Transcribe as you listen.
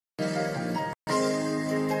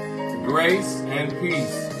Grace and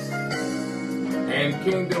peace and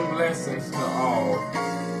kingdom blessings to all.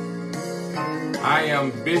 I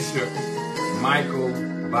am Bishop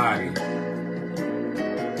Mikal Boddie,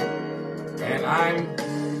 and I'm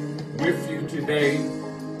with you today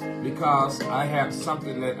because I have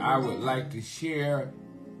something that I would like to share,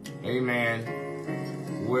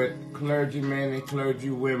 amen, with clergymen and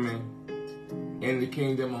clergywomen in the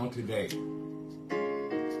kingdom on today.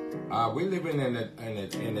 We're living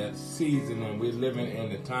in a season, and we're living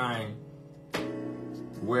in a time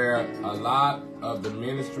where a lot of the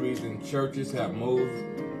ministries and churches have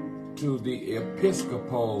moved to the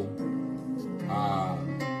Episcopal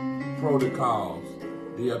protocols,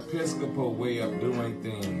 the Episcopal way of doing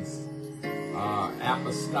things,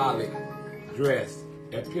 apostolic dress,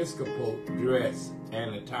 Episcopal dress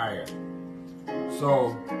and attire. So,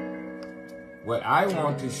 what I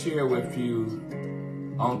want to share with you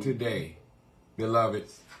on today,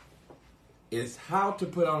 beloveds, is how to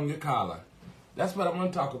put on your collar. That's what I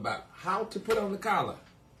want to talk about. How to put on the collar.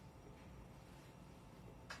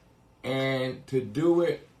 And to do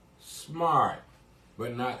it smart,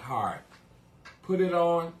 but not hard. Put it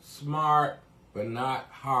on smart, but not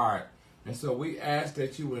hard. And so we ask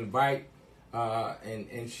that you invite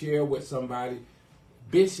and share with somebody.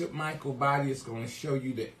 Bishop Mikal Boddie is going to show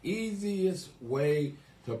you the easiest way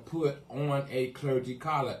to put on a clergy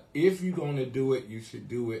collar. If you're going to do it, you should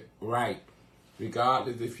do it right.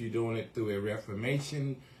 Regardless if you're doing it through a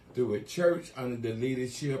reformation, through a church under the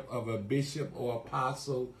leadership of a bishop or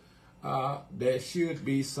apostle, there should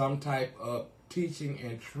be some type of teaching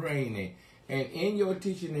and training. And in your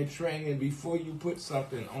teaching and training, before you put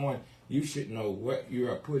something on, you should know what you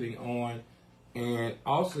are putting on. And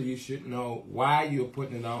also you should know why you're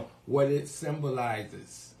putting it on, what it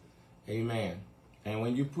symbolizes. Amen. And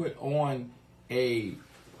when you put on a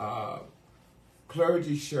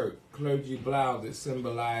clergy shirt, clergy blouse, it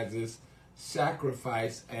symbolizes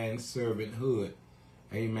sacrifice and servanthood.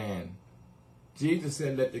 Amen. Jesus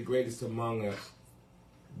said, let the greatest among us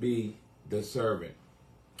be the servant.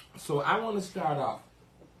 So I want to start off.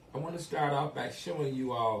 I want to start off by showing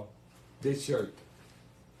you all this shirt.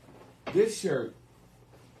 This shirt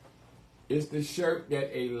is the shirt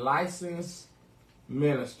that a licensed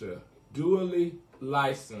minister, duly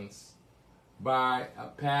licensed by a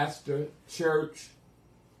pastor, church,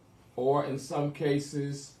 or in some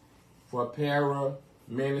cases for para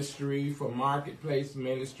ministry, for marketplace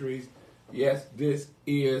ministries. Yes, this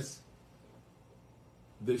is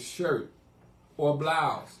the shirt or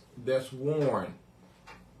blouse that's worn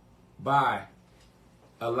by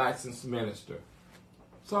a licensed minister.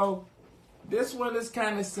 So this one is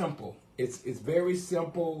kind of simple. It's very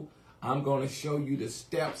simple. I'm going to show you the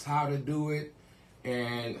steps how to do it,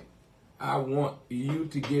 and I want you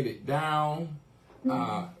to get it down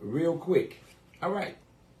real quick. All right.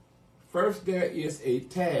 First, there is a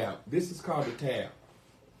tab. This is called a tab.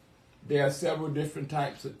 There are several different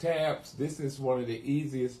types of tabs. This is one of the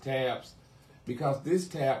easiest tabs because this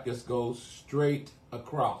tab just goes straight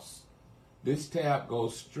across. This tab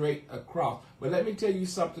goes straight across. But let me tell you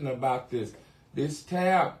something about this. This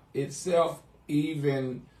tab itself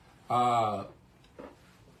even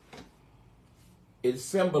it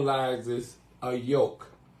symbolizes a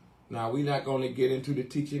yoke. Now, we're not going to get into the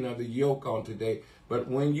teaching of the yoke on today, but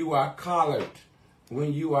when you are collared,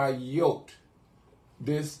 when you are yoked,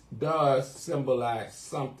 this does symbolize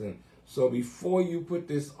something. So before you put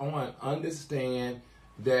this on, understand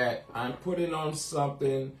that I'm putting on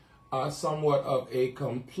something somewhat of a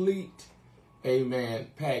complete,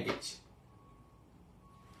 amen, package.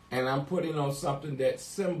 And I'm putting on something that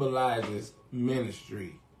symbolizes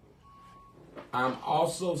ministry. I'm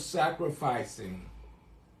also sacrificing,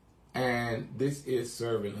 and this is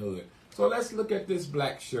servanthood. So let's look at this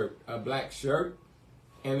black shirt. A black shirt,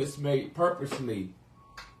 and it's made purposely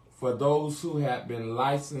for those who have been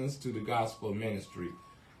licensed to the gospel ministry.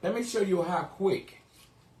 Let me show you how quick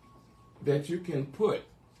that you can put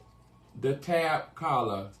the tab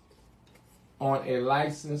collar on a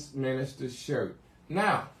licensed minister's shirt.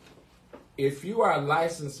 Now, if you are a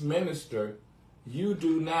licensed minister, you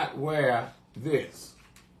do not wear this.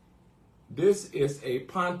 This is a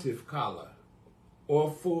pontiff collar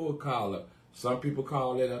or full collar. Some people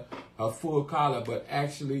call it a full collar, but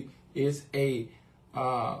actually it's a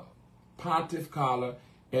pontiff collar,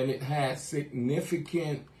 and it has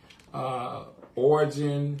significant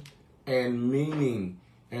origin and meaning.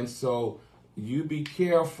 And so you be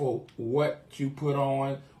careful what you put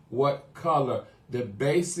on, what color. The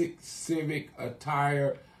basic civic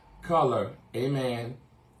attire color, amen,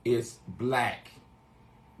 is black.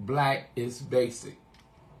 Black is basic.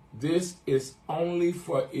 This is only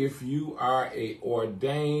for if you are a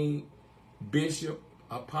ordained bishop,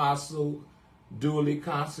 apostle, duly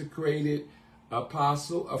consecrated,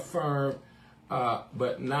 apostle, affirmed,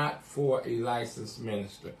 but not for a licensed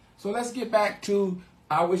minister. So let's get back to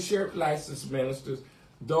our shirt licensed ministers,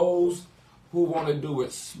 those who want to do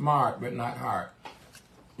it smart but not hard.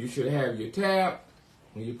 You should have your tab.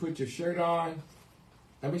 When you put your shirt on,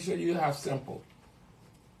 let me show you how simple.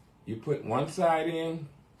 You put one side in,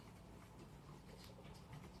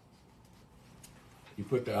 you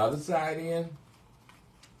put the other side in,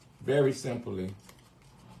 very simply,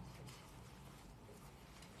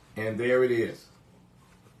 and there it is.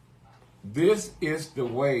 This is the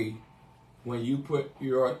way when you put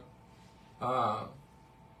your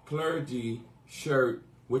clergy shirt,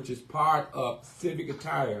 which is part of civic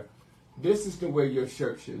attire, this is the way your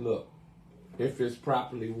shirt should look if it's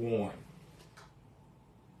properly worn.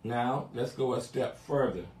 Now, let's go a step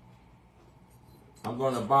further. I'm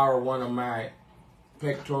going to borrow one of my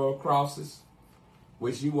pectoral crosses,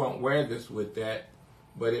 which you won't wear this with that,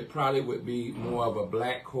 but it probably would be more of a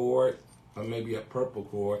black cord or maybe a purple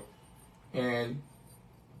cord. And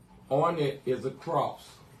on it is a cross.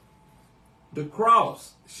 The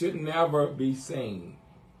cross should never be seen,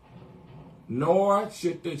 nor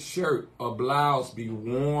should the shirt or blouse be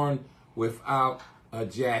worn without a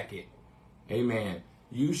jacket. Amen.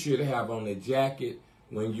 You should have on a jacket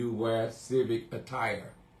when you wear civic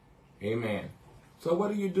attire. Amen. So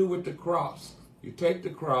what do you do with the cross? You take the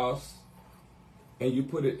cross and you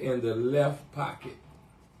put it in the left pocket.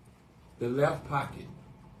 The left pocket.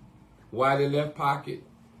 Why the left pocket?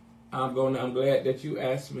 I'm glad that you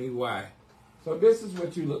asked me why. So this is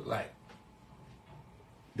what you look like.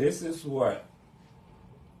 This is what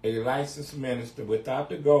a licensed minister without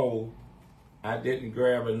the gold. I didn't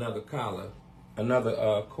grab another collar,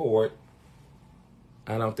 another cord.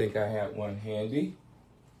 I don't think I had one handy,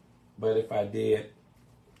 but if I did,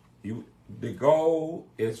 the gold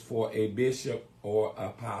is for a bishop or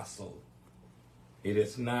apostle. It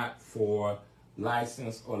is not for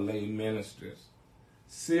licensed or lay ministers.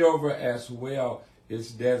 Silver as well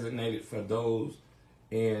is designated for those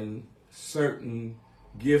in certain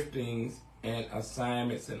giftings and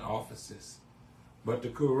assignments and offices. But the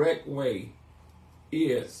correct way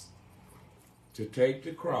is to take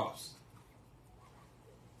the cross,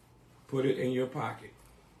 put it in your pocket.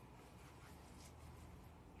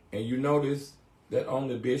 And you notice that on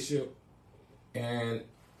the bishop and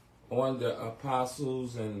on the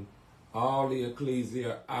apostles and all the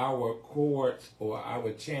ecclesia, our cords or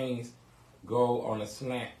our chains go on a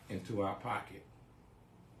slant into our pocket.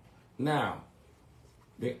 Now,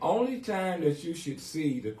 the only time that you should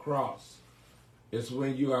see the cross is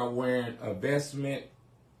when you are wearing a vestment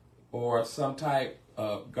or some type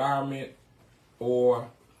of garment or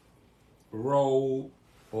robe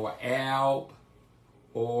or alb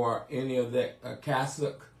or any of that, a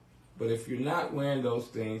cassock. But if you're not wearing those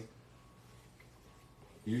things,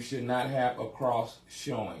 you should not have a cross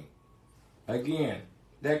showing. Again,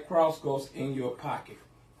 that cross goes in your pocket.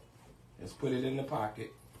 Let's put it in the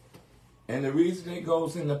pocket. And the reason it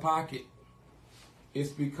goes in the pocket is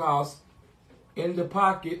because in the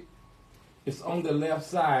pocket, it's on the left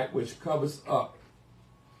side, which covers up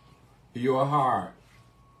your heart.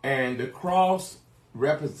 And the cross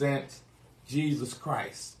represents Jesus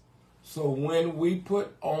Christ. So when we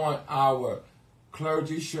put on our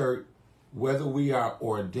clergy shirt, whether we are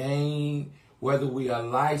ordained, whether we are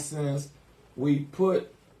licensed, we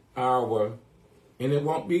put our, and it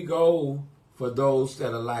won't be gold for those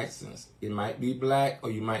that are licensed. It might be black,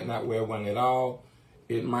 or you might not wear one at all.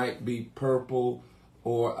 It might be purple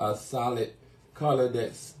or a solid color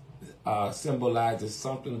that symbolizes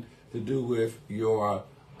something to do with your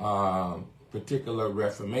particular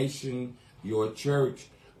reformation, your church,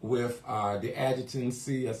 with the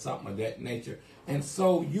adjutancy or something of that nature. And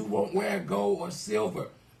so you won't wear gold or silver.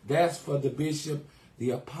 That's for the bishop,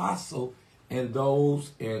 the apostle, and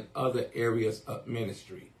those in other areas of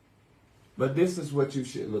ministry. But this is what you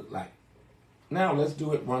should look like. Now let's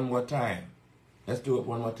do it one more time. Let's do it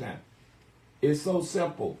one more time. It's so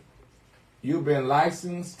simple. You've been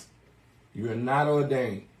licensed. You're not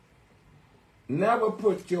ordained. Never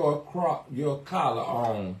put your collar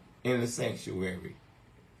on in the sanctuary.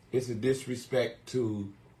 It's a disrespect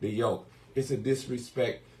to the yoke. It's a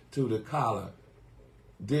disrespect to the collar.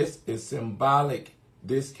 This is symbolic.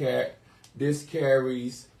 This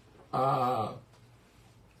carries a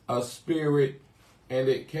spirit, and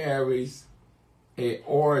it carries an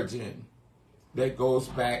origin that goes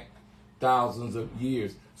back thousands of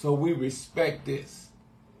years. So we respect this.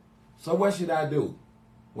 So what should I do?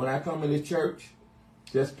 When I come into church,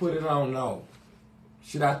 Just put it on? No.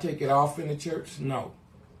 Should I take it off in the church? No.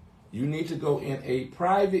 You need to go in a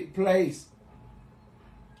private place.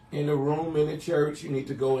 In the room in the church, you need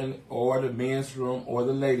to go in, or the men's room or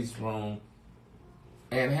the ladies' room,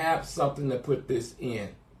 and have something to put this in.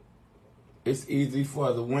 It's easy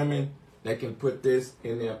for the women that can put this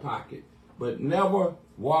in their pocket. But never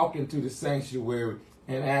walk into the sanctuary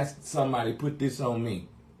and ask somebody, put this on me.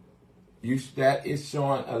 That is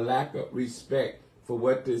showing a lack of respect for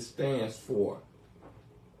what this stands for.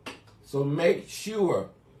 So make sure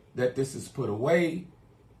that this is put away,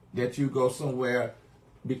 that you go somewhere,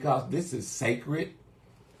 because this is sacred.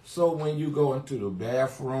 So when you go into the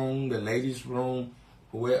bathroom, the ladies' room,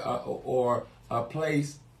 or a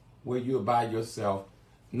place where you're by yourself,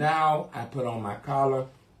 now I put on my collar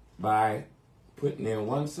by putting in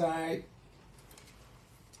one side.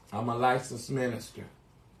 I'm a licensed minister.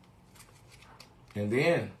 And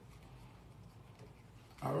then,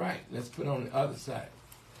 all right, let's put on the other side.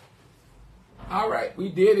 All right, we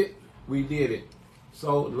did it. We did it.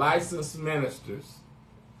 So licensed ministers.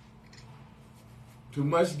 Too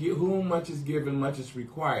much, whom much is given, much is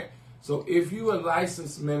required. So if you're a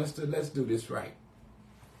licensed minister, let's do this right.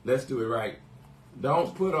 Let's do it right.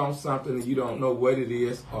 Don't put on something that you don't know what it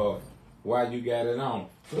is or why you got it on.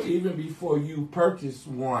 So even before you purchase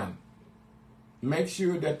one, make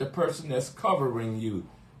sure that the person that's covering you,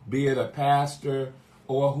 be it a pastor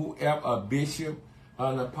or whoever, a bishop,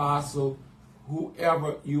 an apostle,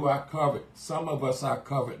 whoever you are covered. Some of us are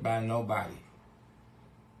covered by nobody.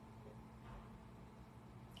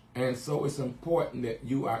 And so it's important that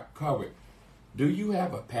you are covered. Do you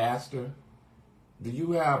have a pastor? Do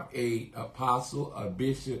you have a apostle, a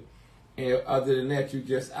bishop? And other than that, you're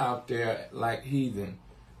just out there like heathen.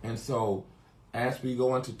 And so as we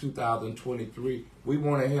go into 2023, we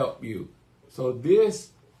want to help you. So this,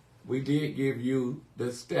 we did give you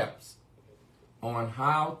the steps on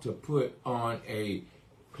how to put on a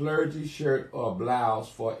clergy shirt or blouse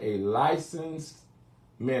for a licensed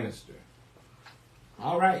minister.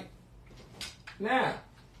 All right. Now,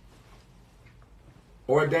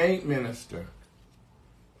 ordained minister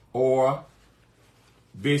or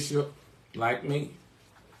bishop like me.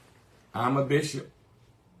 I'm a bishop.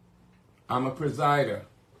 I'm a presider.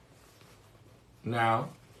 Now,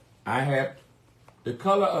 I have the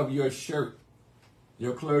color of your shirt,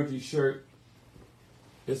 your clergy shirt,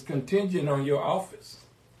 is contingent on your office.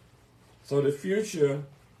 So the future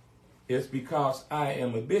is because I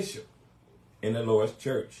am a bishop in the Lord's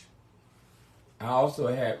church. I also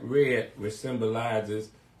have red, which symbolizes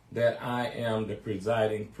that I am the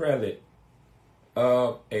presiding prelate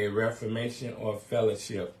of a reformation or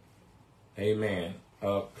fellowship, amen,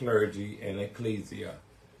 of clergy and ecclesia.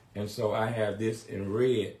 And so I have this in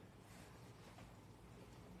red.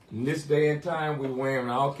 In this day and time, we're wearing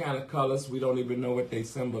all kind of colors. We don't even know what they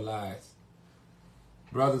symbolize.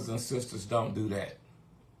 Brothers and sisters, don't do that.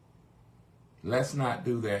 Let's not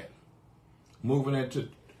do that. Moving into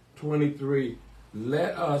 23,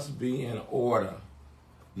 let us be in order.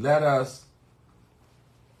 Let us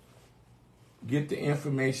get the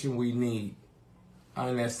information we need.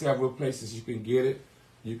 And there's several places you can get it.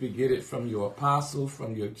 You can get it from your apostle,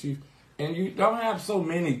 from your chief. And you don't have so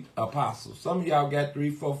many apostles. Some of y'all got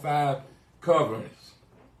 3, 4, 5 coverings.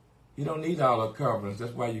 You don't need all the coverings.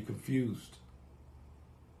 That's why you're confused.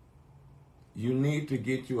 You need to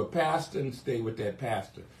get you a pastor and stay with that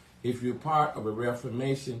pastor. If you're part of a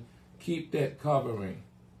reformation, keep that covering.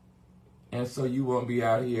 And so you won't be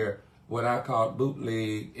out here, what I call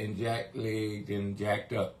bootleg and jacklegged and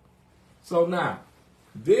jacked up. So now,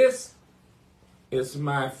 this is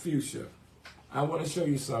my fuchsia. I want to show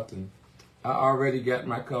you something. I already got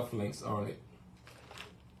my cufflinks on it.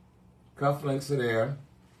 Cufflinks are there.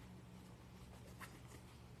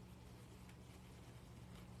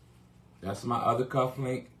 That's my other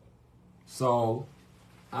cufflink. So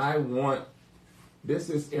I want, this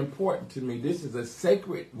is important to me. This is a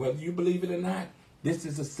sacred, whether you believe it or not, this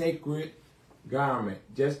is a sacred garment,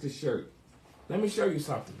 just a shirt. Let me show you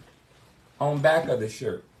something. On back of the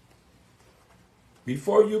shirt,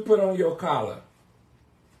 before you put on your collar,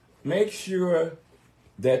 make sure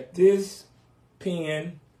that this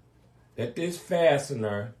pin, that this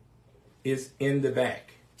fastener is in the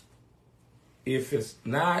back. If it's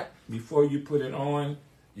not, before you put it on,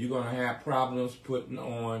 you're going to have problems putting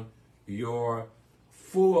on your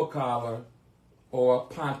full collar or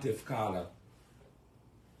pontiff collar.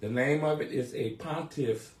 The name of it is a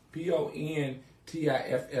pontiff, P-O-N-T-I-F-F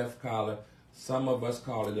collar. Some of us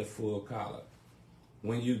call it a full collar.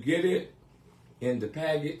 When you get it in the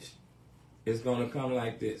package, it's going to come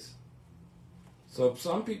like this. So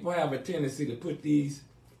some people have a tendency to put these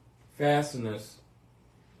fasteners,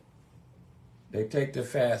 they take the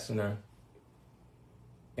fastener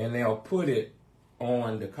and they'll put it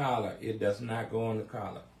on the collar. It does not go on the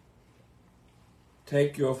collar.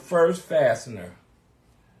 Take your first fastener.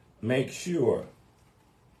 Make sure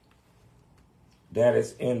that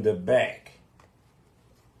it's in the back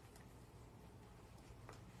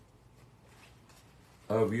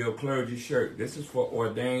of your clergy shirt. This is for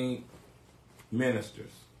ordained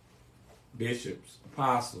ministers, bishops,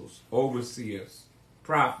 apostles, overseers,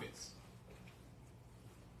 prophets.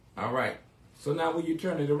 All right. So now when you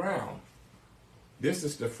turn it around, this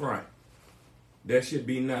is the front. There should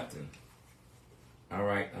be nothing. All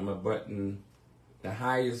right. I'm going to button the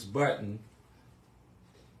highest button,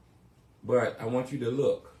 but I want you to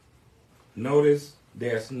look. Notice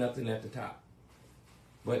there's nothing at the top.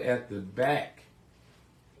 But at the back,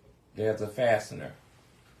 there's a fastener.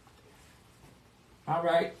 All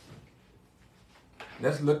right.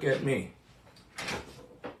 Let's look at me.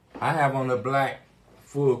 I have on the black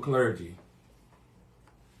full clergy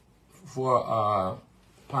for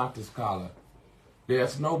Pontiff's collar.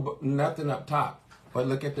 There's nothing up top, but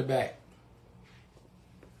look at the back.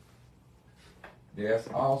 There's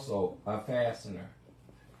also a fastener.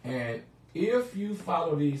 And if you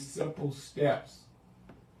follow these simple steps,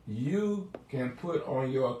 you can put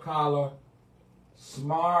on your collar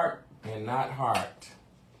smart and not hard.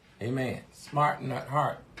 Amen. Smart and not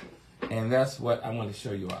hard. And that's what I want to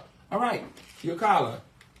show you all. All right, your collar.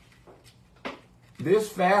 This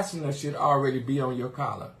fastener should already be on your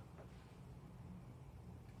collar.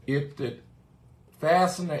 If the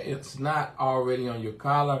fastener is not already on your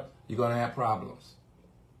collar, you're going to have problems.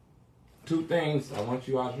 Two things I want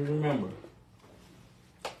you all to remember.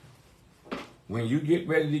 When you get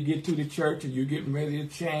ready to get to the church and you're getting ready to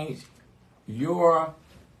change, your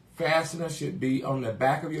fastener should be on the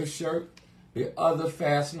back of your shirt. The other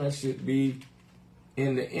fastener should be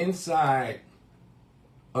in the inside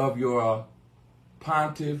of your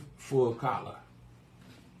Pontiff full collar.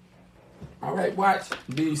 All right, watch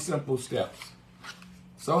these simple steps.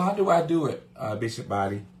 So how do I do it, Bishop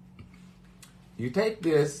Boddie? You take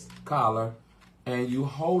this collar and you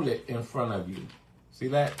hold it in front of you. See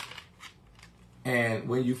that? And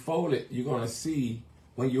when you fold it, you're going to see,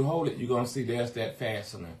 when you hold it, you're going to see there's that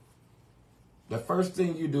fastener. The first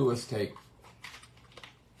thing you do is take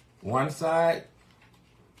one side,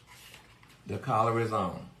 the collar is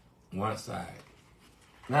on, one side.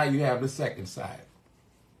 Now you have the second side.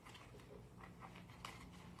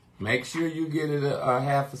 Make sure you get it a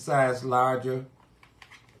half a size larger,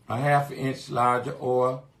 a half an inch larger,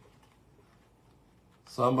 or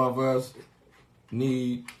some of us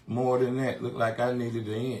need more than that. Look like I needed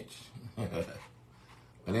an inch.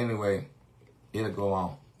 But anyway, it'll go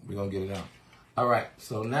on. We're going to get it on. All right,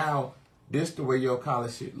 so now this is the way your collar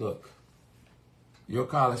should look. Your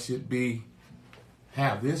collar should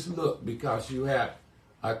have this look because you have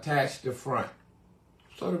attached the front.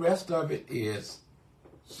 So the rest of it is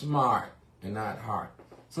smart and not hard.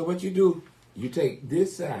 So what you do, you take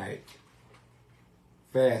this side,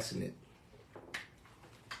 fasten it.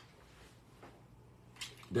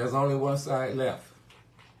 There's only one side left.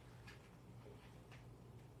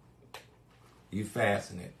 You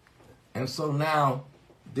fasten it. And so now,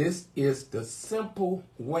 this is the simple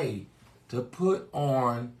way to put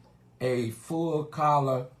on a full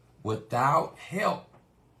collar without help.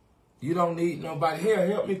 You don't need nobody. Here,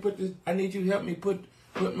 help me put this. I need you to help me put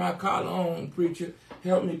my collar on, preacher.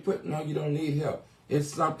 Help me put. No, you don't need help.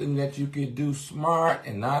 It's something that you can do smart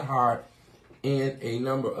and not hard in a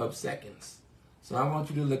number of seconds. So I want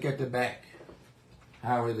you to look at the back,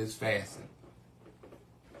 how it is fastened.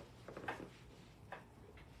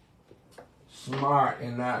 Smart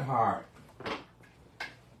and not hard.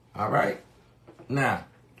 All right? Now,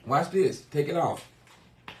 watch this. Take it off.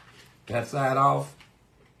 That side off.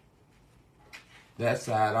 That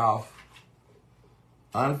side off.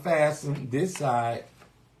 Unfasten this side.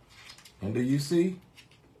 And do you see?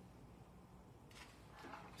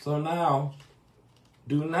 So now,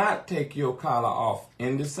 do not take your collar off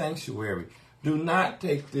in the sanctuary. Do not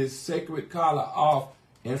take this sacred collar off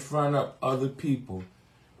in front of other people.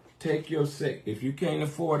 Take your if you can't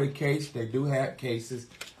afford a case, they do have cases.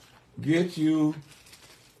 Get you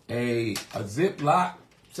a Ziploc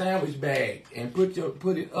sandwich bag and put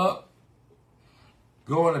it up.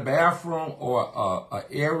 Go in the bathroom or an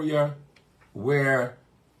area where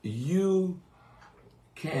you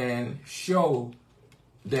can show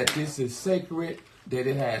that this is sacred, that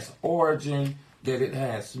it has origin, that it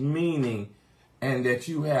has meaning, and that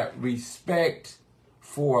you have respect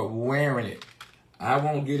for wearing it. I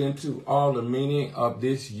won't get into all the meaning of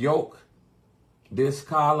this yoke, this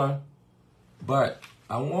collar, but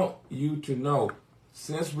I want you to know,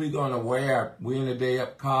 since we're going to wear, we in the day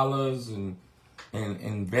up collars and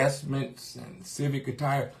investments and civic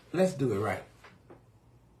attire, let's do it right.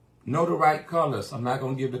 Know the right colors. I'm not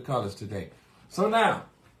going to give the colors today. So now,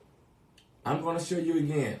 I'm going to show you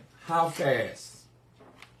again how fast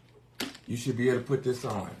you should be able to put this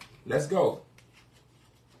on. Let's go.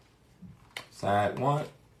 Side one,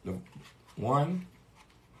 one.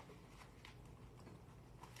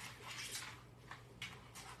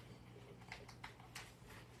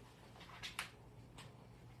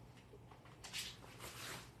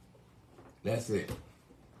 That's it.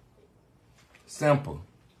 Simple.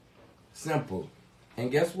 Simple.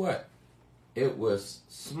 And guess what? It was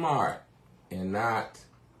smart and not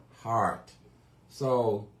hard.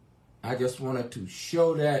 So I just wanted to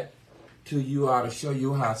show that to you all, to show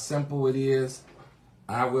you how simple it is.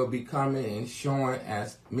 I will be coming and showing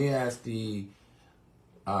as the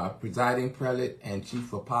presiding prelate and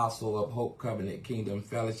chief apostle of Hope Covenant Kingdom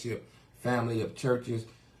Fellowship, family of churches.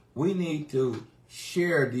 We need to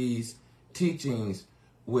share these teachings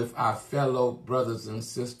with our fellow brothers and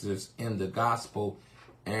sisters in the gospel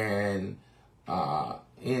and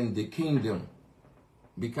in the kingdom,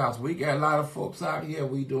 because we got a lot of folks out here,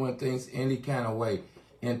 we doing things any kind of way.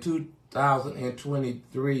 In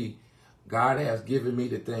 2023, God has given me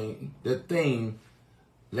the theme,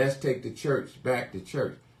 let's take the church back to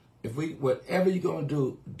church. If we, whatever you're going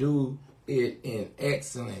to do it in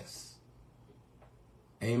excellence.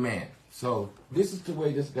 Amen. So this is the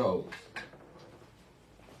way this goes.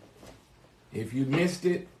 If you missed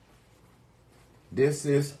it, this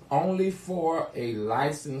is only for a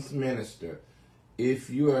licensed minister. If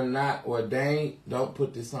you are not ordained, don't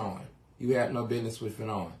put this on. You have no business with it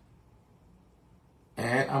on.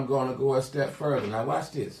 And I'm going to go a step further. Now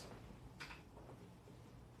watch this.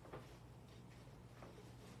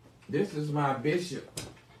 This is my bishop.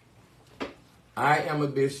 I am a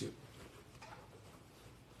bishop.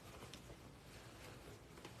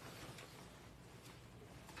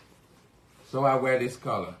 So I wear this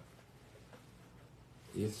color.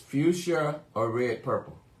 It's fuchsia or red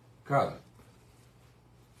purple color.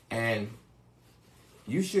 And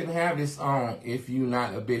you shouldn't have this on if you're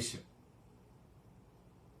not a bishop.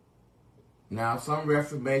 Now, some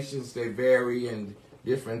reformations, they vary in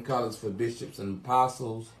different colors for bishops and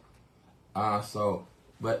apostles.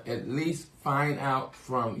 But at least find out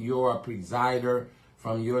from your presider,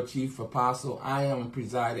 from your chief apostle. I am a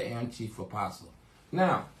presider and chief apostle.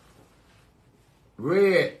 Now,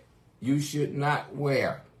 red you should not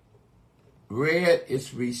wear. Red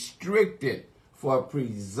is restricted for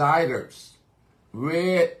presiders.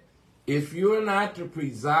 Red, if you're not the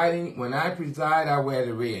presiding, when I preside, I wear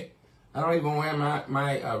the red. I don't even wear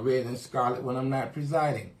my red and scarlet when I'm not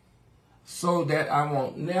presiding, so that I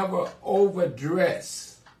won't never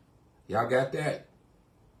overdress. Y'all got that?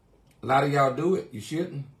 A lot of y'all do it. You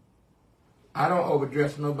shouldn't. I don't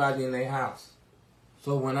overdress nobody in their house.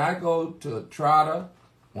 So when I go to Trotter,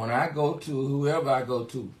 when I go to whoever I go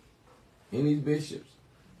to, any bishops,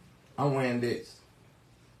 I'm wearing this.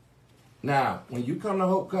 Now, when you come to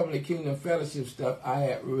Hope Covenant Kingdom Fellowship stuff, I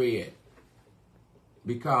have red.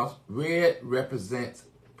 Because red represents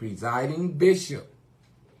presiding bishop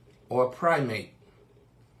or primate.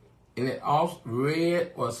 And it also,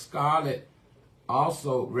 red or scarlet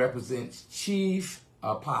also represents chief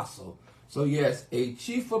apostle. So yes, a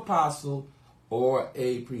chief apostle or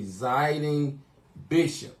a presiding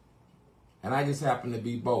bishop. And I just happen to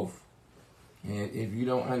be both. And if you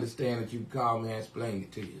don't understand it, you can call me and explain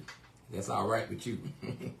it to you. That's all right with you.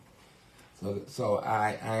 So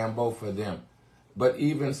I am both of them. But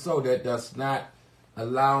even so, that does not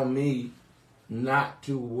allow me not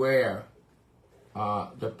to wear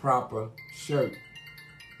the proper shirt,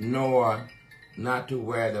 nor not to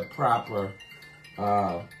wear the proper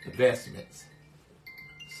vestments.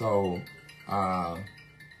 So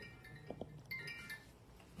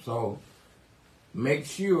make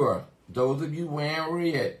sure, those of you wearing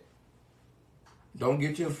red, don't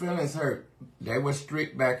get your feelings hurt. They were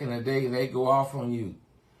strict back in the day, and they go off on you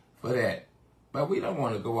for that. But we don't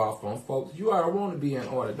want to go off on folks. You ought to want to be in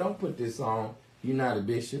order. Don't put this on. You're not a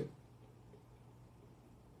bishop.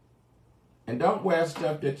 And don't wear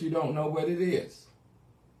stuff that you don't know what it is.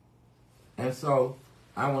 And so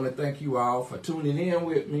I want to thank you all for tuning in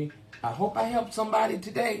with me. I hope I helped somebody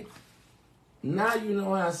today. Now you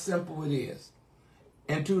know how simple it is.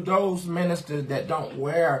 And to those ministers that don't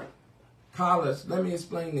wear collars, let me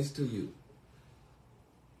explain this to you.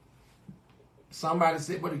 somebody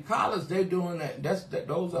said, "But the collars, they're doing that.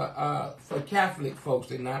 Those are for Catholic folks.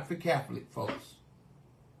 They're not for Catholic folks."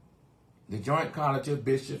 The Joint College of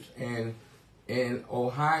Bishops in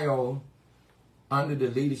Ohio, under the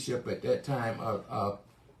leadership at that time of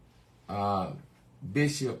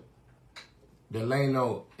Bishop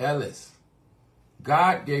Delano Ellis,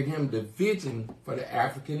 God gave him the vision for the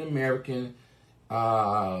African American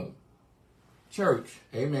church,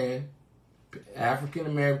 amen, African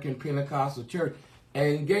American Pentecostal church,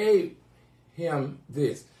 and gave him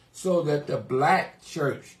this so that the black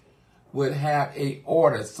church would have a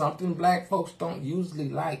order, something black folks don't usually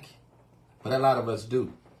like, but a lot of us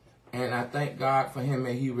do. And I thank God for him,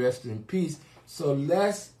 and he rests in peace. So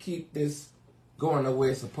let's keep this going the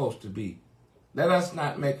way it's supposed to be. Let us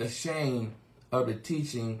not make a shame of the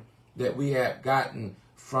teaching that we have gotten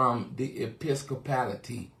from the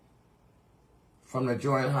episcopality, from the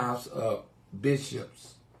Joint House of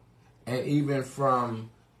Bishops, and even from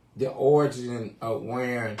the origin of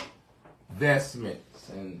wearing vestments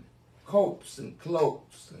and copes and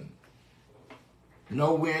cloaks, and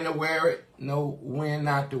know when to wear it, know when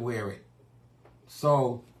not to wear it.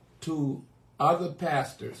 So to other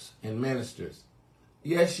pastors and ministers,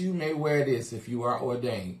 yes, you may wear this if you are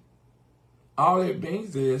ordained. All it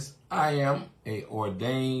means is I am a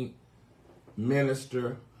ordained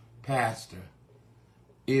minister, pastor.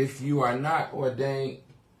 If you are not ordained,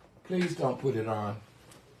 please don't put it on.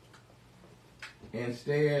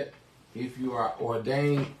 Instead, if you are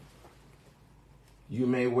ordained, you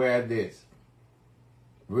may wear this.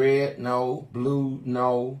 Red, no. Blue,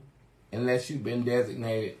 no. Unless you've been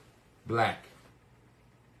designated black,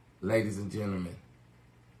 ladies and gentlemen.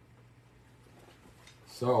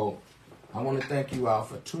 So, I want to thank you all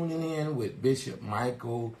for tuning in with Bishop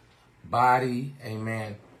Mikal, Boddie,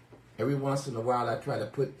 amen. Every once in a while, I try to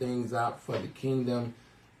put things out for the kingdom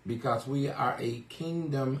because we are a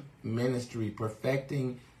kingdom ministry,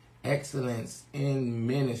 perfecting excellence in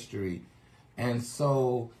ministry. And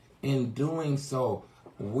so, in doing so,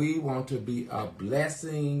 we want to be a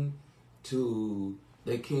blessing to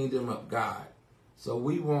the kingdom of God. So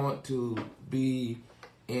we want to be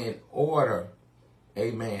in order,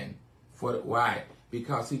 amen. Why?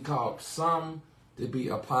 Because he called some to be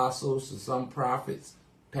apostles, and some prophets,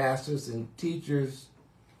 pastors, and teachers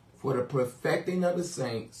for the perfecting of the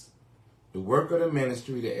saints, the work of the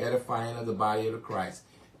ministry, the edifying of the body of Christ.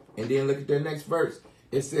 And then look at the next verse.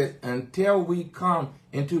 It says, until we come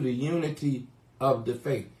into the unity of the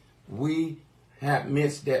faith. We have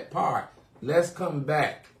missed that part. Let's come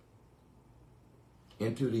back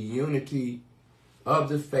into the unity of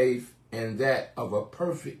the faith and that of a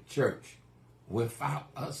perfect church without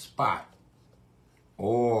a spot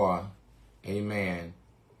or, amen,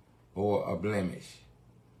 or a blemish.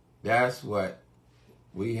 That's what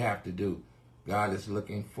we have to do. God is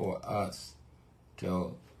looking for us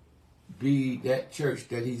to be that church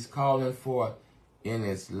that he's calling for in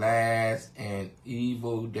its last and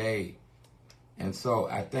evil day. And so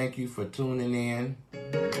I thank you for tuning in.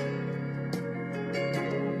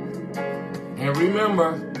 And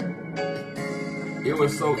remember, it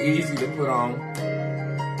was so easy to put on,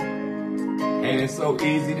 and it's so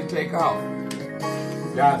easy to take off.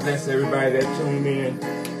 God bless everybody that tuned in.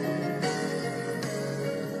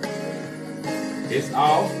 It's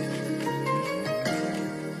off.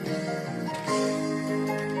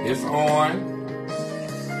 It's on.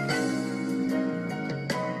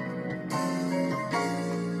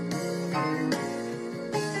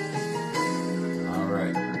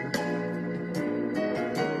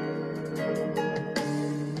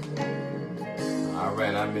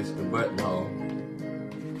 I missed the buttonhole.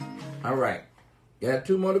 All right. Got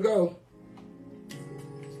 2 more to go.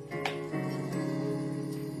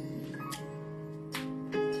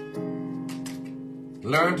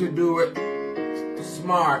 Learn to do it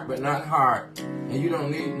smart, but not hard. And you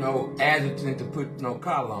don't need no adjutant to put no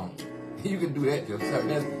collar on. You can do that yourself.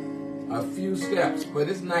 That's a few steps, but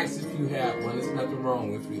it's nice if you have one. There's nothing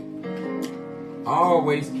wrong with it.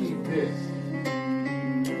 Always keep this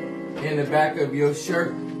in the back of your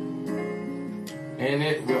shirt, and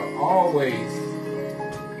it will always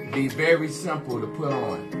be very simple to put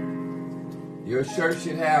on. Your shirt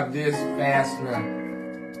should have this fastener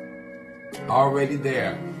already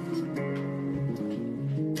there.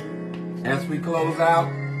 As we close out,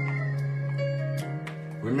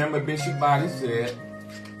 remember Bishop Boddie said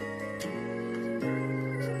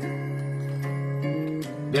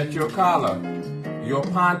that your collar, your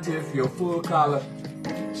pontiff, your full collar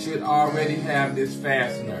should already have this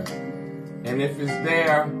fastener. And if it's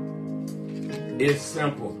there, it's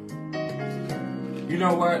simple. You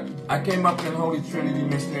know what? I came up in Holy Trinity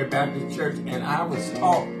Missionary Baptist Church, and I was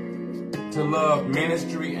taught to love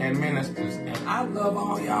ministry and ministers. And I love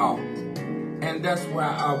all y'all. And that's why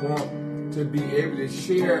I want to be able to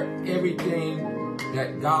share everything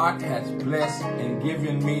that God has blessed and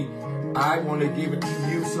given me. I want to give it to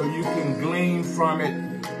you so you can glean from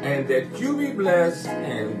it, and that you be blessed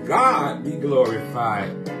and God be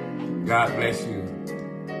glorified. God bless you.